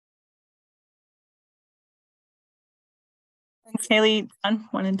 Thanks, Haley. John,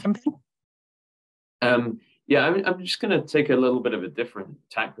 want to jump in? Yeah, I'm just going to take a little bit of a different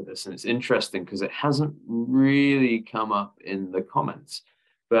tack with this, and it's interesting because it hasn't really come up in the comments.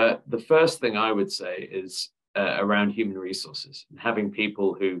 But the first thing I would say is around human resources and having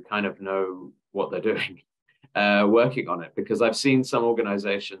people who kind of know what they're doing, working on it, because I've seen some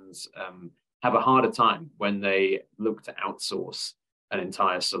organizations have a harder time when they look to outsource an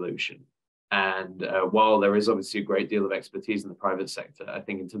entire solution. And while there is obviously a great deal of expertise in the private sector, I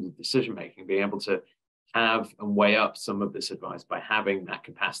think in terms of decision making, being able to have and weigh up some of this advice by having that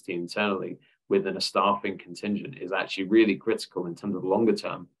capacity internally within a staffing contingent is actually really critical in terms of longer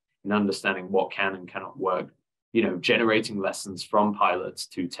term in understanding what can and cannot work, generating lessons from pilots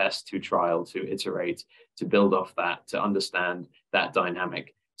to test, to trial, to iterate, to build off that, to understand that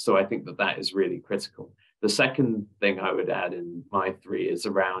dynamic. So I think that is really critical. The second thing I would add in my three is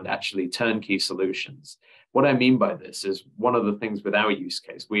around actually turnkey solutions. What I mean by this is one of the things with our use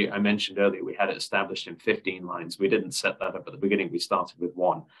case, I mentioned earlier, we had it established in 15 lines. We didn't set that up at the beginning, we started with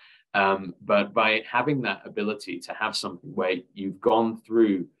 1. But by having that ability to have something where you've gone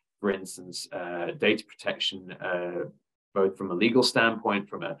through, for instance, data protection, both from a legal standpoint,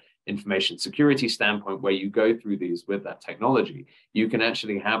 from an information security standpoint, where you go through these with that technology, you can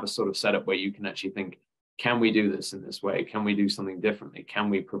actually have a sort of setup where you can actually think, can we do this in this way? Can we do something differently? Can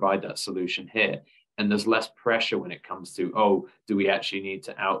we provide that solution here? And there's less pressure when it comes to, oh, do we actually need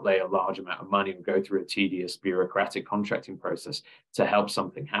to outlay a large amount of money and go through a tedious bureaucratic contracting process to help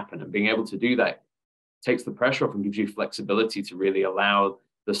something happen? And being able to do that takes the pressure off and gives you flexibility to really allow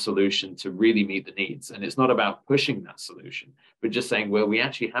the solution to really meet the needs. And it's not about pushing that solution, but just saying, well, we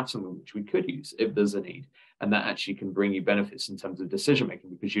actually have something which we could use if there's a need. And that actually can bring you benefits in terms of decision making,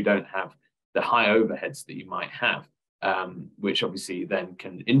 because you don't have the high overheads that you might have, which obviously then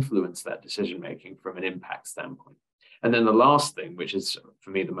can influence that decision making from an impact standpoint. And then the last thing, which is for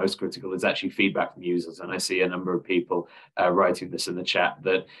me the most critical, is actually feedback from users. And I see a number of people writing this in the chat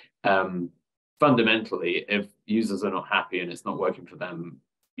that fundamentally, if users are not happy and it's not working for them,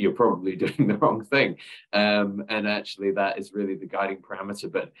 you're probably doing the wrong thing. And actually that is really the guiding parameter.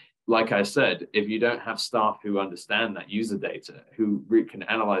 But like I said, if you don't have staff who understand that user data, who can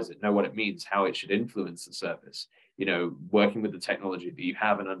analyze it, know what it means, how it should influence the service, working with the technology that you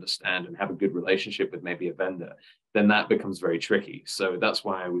have and understand and have a good relationship with maybe a vendor, then that becomes very tricky. So that's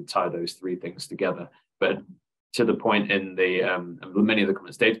why I would tie those three things together. But to the point in the many of the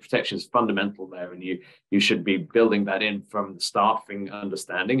comments, data protection is fundamental there, and you should be building that in from the staffing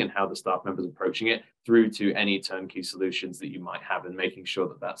understanding and how the staff members are approaching it through to any turnkey solutions that you might have, and making sure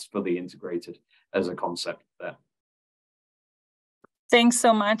that that's fully integrated as a concept there. Thanks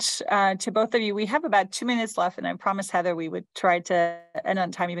so much to both of you. We have about 2 minutes left, and I promised Heather we would try to end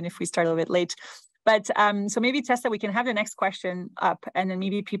on time, even if we start a little bit late. But so maybe, Tessa, we can have the next question up, and then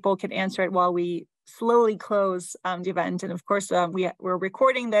maybe people can answer it while we slowly close the event. And of course, we're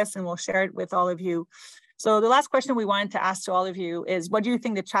recording this and we'll share it with all of you. So the last question we wanted to ask to all of you is, what do you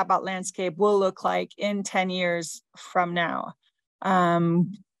think the chatbot landscape will look like in 10 years from now?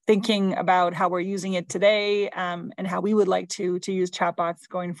 Thinking about how we're using it today and how we would like to use chatbots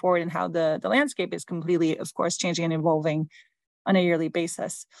going forward, and how the landscape is completely, of course, changing and evolving on a yearly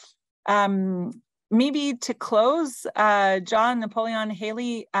basis. Maybe to close, John, Napoleon,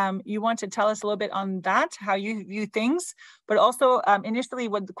 Haley, you want to tell us a little bit on that, how you view things, but also initially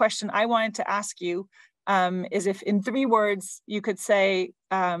what the question I wanted to ask you is if in 3 words you could say,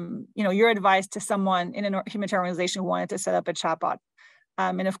 your advice to someone in a humanitarian organization who wanted to set up a chatbot.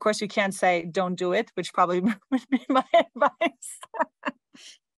 And of course, you can't say, don't do it, which probably would be my advice.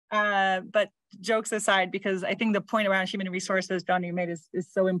 But jokes aside, because I think the point around human resources, John, you made is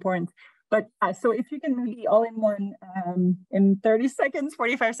so important. But so if you can maybe all in one, in 30 seconds,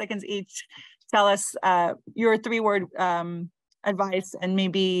 45 seconds each, tell us your 3-word advice and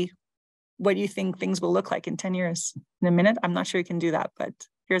maybe what you think things will look like in 10 years. In a minute, I'm not sure you can do that, but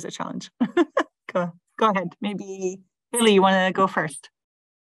here's a challenge. Go ahead. Maybe, Haley, you want to go first?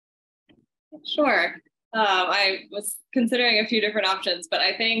 Sure. I was considering a few different options, but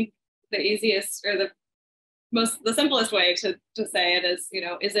I think the easiest or the simplest way to say it is,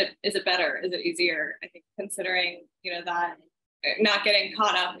 is it better? Is it easier? I think considering, that not getting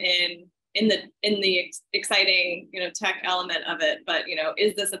caught up in the exciting, tech element of it, but,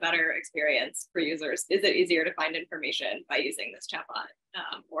 is this a better experience for users? Is it easier to find information by using this chatbot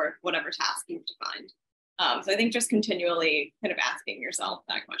or whatever task you've defined? So I think just continually kind of asking yourself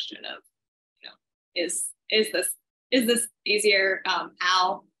that question of, is this easier?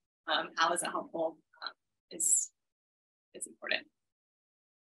 How is it helpful? Is important.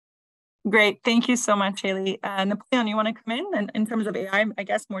 Great, thank you so much, Haley. Napoleon, you want to come in in terms of AI, I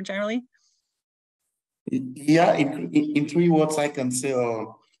guess, more generally? Yeah, in 3 words, I can say,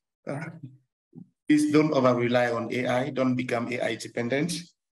 please don't over-rely on AI. Don't become AI dependent,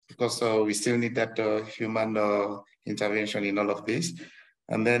 because we still need that human intervention in all of this.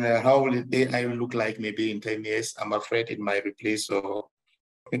 And then how will AI look like maybe in 10 years? I'm afraid it might replace,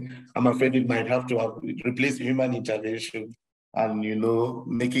 I'm afraid it might have to replace human intervention and,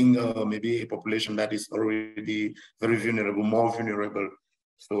 making maybe a population that is already very vulnerable, more vulnerable.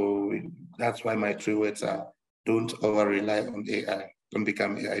 So that's why my 3 words are, don't over-rely on AI. Don't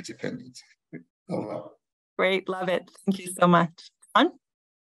become AI dependent. Over. Great, love it. Thank you so much. John?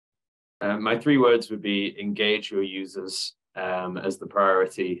 My 3 words would be engage your users as the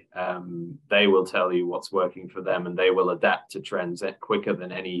priority. They will tell you what's working for them, and they will adapt to trends quicker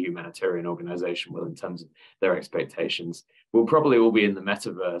than any humanitarian organization will in terms of their expectations. We'll probably all be in the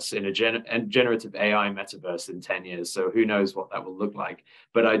metaverse, in a generative AI metaverse in 10 years. So who knows what that will look like.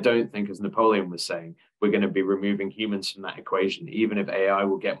 But I don't think, as Napoleon was saying, we're going to be removing humans from that equation. Even if AI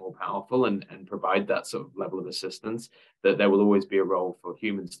will get more powerful and provide that sort of level of assistance, that there will always be a role for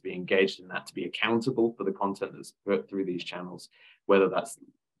humans to be engaged in that, to be accountable for the content that's put through these channels, whether that's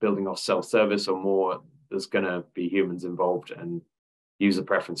building off self-service or more. There's going to be humans involved, and user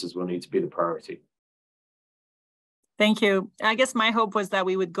preferences will need to be the priority. Thank you. I guess my hope was that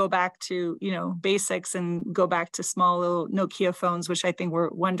we would go back to, basics and go back to small little Nokia phones, which I think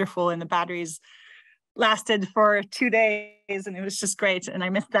were wonderful, and the batteries lasted for 2 days, and it was just great. And I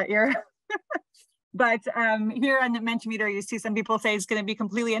missed that era. But here on the Mentimeter, you see some people say it's going to be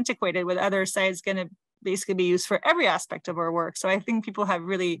completely antiquated, with others say it's going to basically be used for every aspect of our work. So I think people have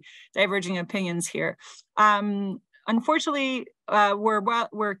really diverging opinions here. Unfortunately,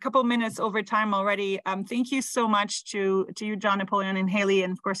 we're a couple minutes over time already. Thank you so much to you, John, Napoleon, and Haley,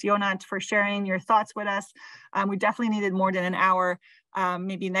 and of course, Jonat, for sharing your thoughts with us. We definitely needed more than an hour.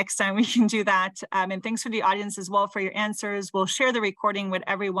 Maybe next time we can do that. And thanks for the audience as well for your answers. We'll share the recording with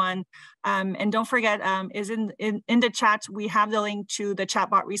everyone. And don't forget, is in the chat, we have the link to the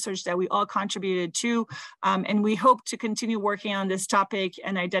chatbot research that we all contributed to. And we hope to continue working on this topic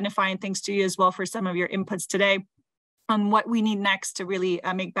and identifying things to you as well for some of your inputs today on what we need next to really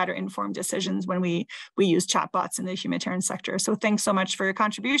make better informed decisions when we use chatbots in the humanitarian sector. So thanks so much for your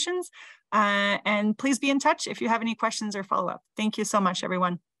contributions. And please be in touch if you have any questions or follow-up. Thank you so much,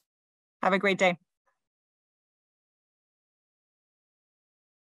 everyone. Have a great day.